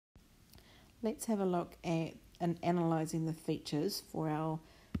Let's have a look at and analysing the features for our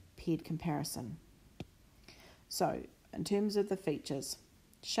paired comparison. So, in terms of the features,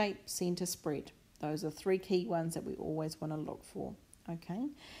 shape, centre, spread. Those are three key ones that we always want to look for, okay?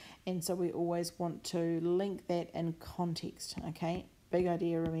 And so we always want to link that in context, okay? Big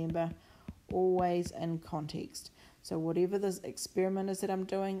idea, remember, always in context. So whatever this experiment is that I'm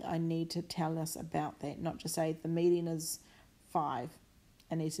doing, I need to tell us about that, not just say the median is 5.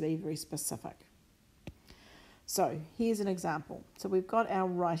 It needs to be very specific. So here's an example. So we've got our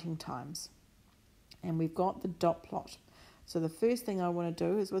writing times and we've got the dot plot. So the first thing I want to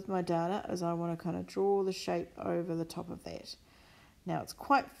do is with my data is I want to kind of draw the shape over the top of that. Now it's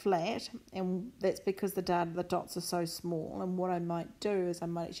quite flat, and that's because the dots are so small, and what I might do is I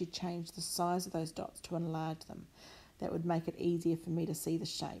might actually change the size of those dots to enlarge them. That would make it easier for me to see the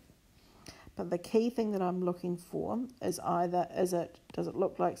shape. But the key thing that I'm looking for is either does it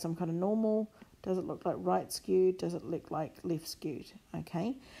look like some kind of normal, does it look like right skewed, does it look like left skewed,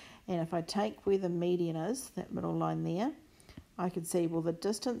 okay? And if I take where the median is, that middle line there, I can see, well, the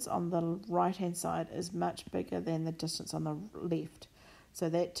distance on the right-hand side is much bigger than the distance on the left. So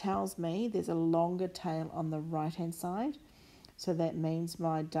that tells me there's a longer tail on the right-hand side. So that means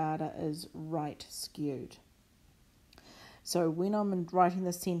my data is right skewed. So when I'm writing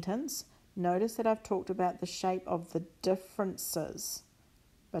the sentence, notice that I've talked about the shape of the differences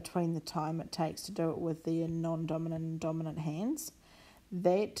between the time it takes to do it with the non-dominant and dominant hands.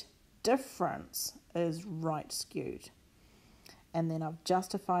 That difference is right skewed. And then I've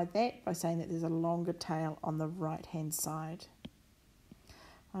justified that by saying that there's a longer tail on the right-hand side.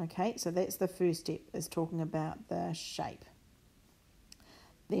 Okay, so that's the first step, is talking about the shape.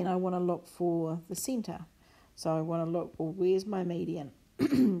 Then I want to look for the centre. So I want to look, well, where's my median?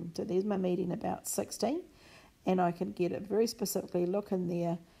 So there's my median, about 60. And I can get it very specifically, look in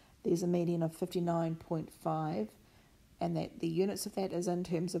there, there's a median of 59.5. And that the units of that is in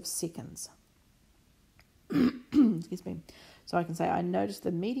terms of seconds. Excuse me. So I can say I noticed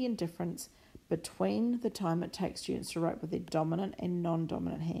the median difference between the time it takes students to write with their dominant and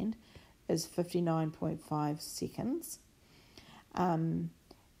non-dominant hand is 59.5 seconds. And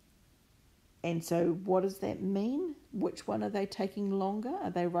so what does that mean? Which one are they taking longer? Are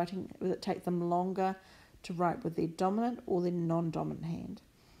they writing, will it take them longer to write with their dominant or their non-dominant hand?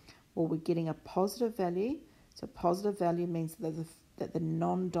 Well, we're getting a positive value. So positive value means that the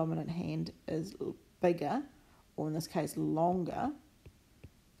non-dominant hand is bigger, or in this case longer,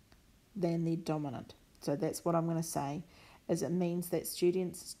 than the dominant. So that's what I'm going to say, is it means that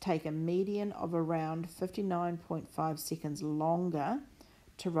students take a median of around 59.5 seconds longer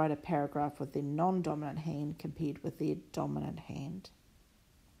to write a paragraph with their non-dominant hand compared with their dominant hand.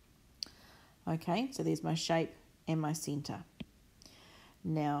 Okay, so there's my shape and my centre.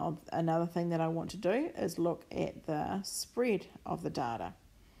 Now, another thing that I want to do is look at the spread of the data.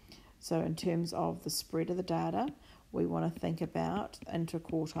 So in terms of the spread of the data, we want to think about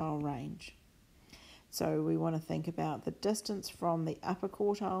interquartile range. So we want to think about the distance from the upper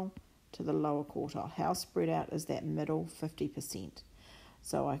quartile to the lower quartile. How spread out is that middle 50%?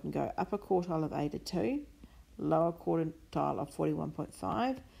 So I can go upper quartile of 82, lower quartile of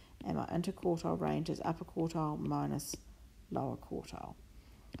 41.5, and my interquartile range is upper quartile minus lower quartile.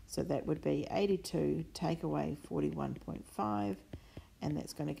 So that would be 82 take away 41.5, and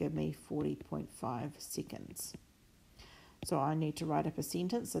that's going to give me 40.5 seconds. So I need to write up a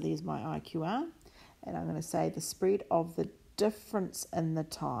sentence. So there's my IQR, and I'm going to say the spread of the difference in the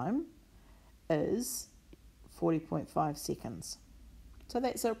time is 40.5 seconds. So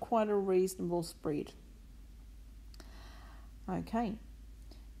that's quite a reasonable spread. Okay,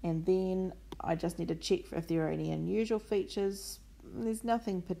 and then I just need to check if there are any unusual features. There's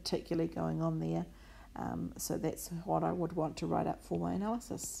nothing particularly going on there, so that's what I would want to write up for my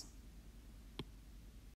analysis.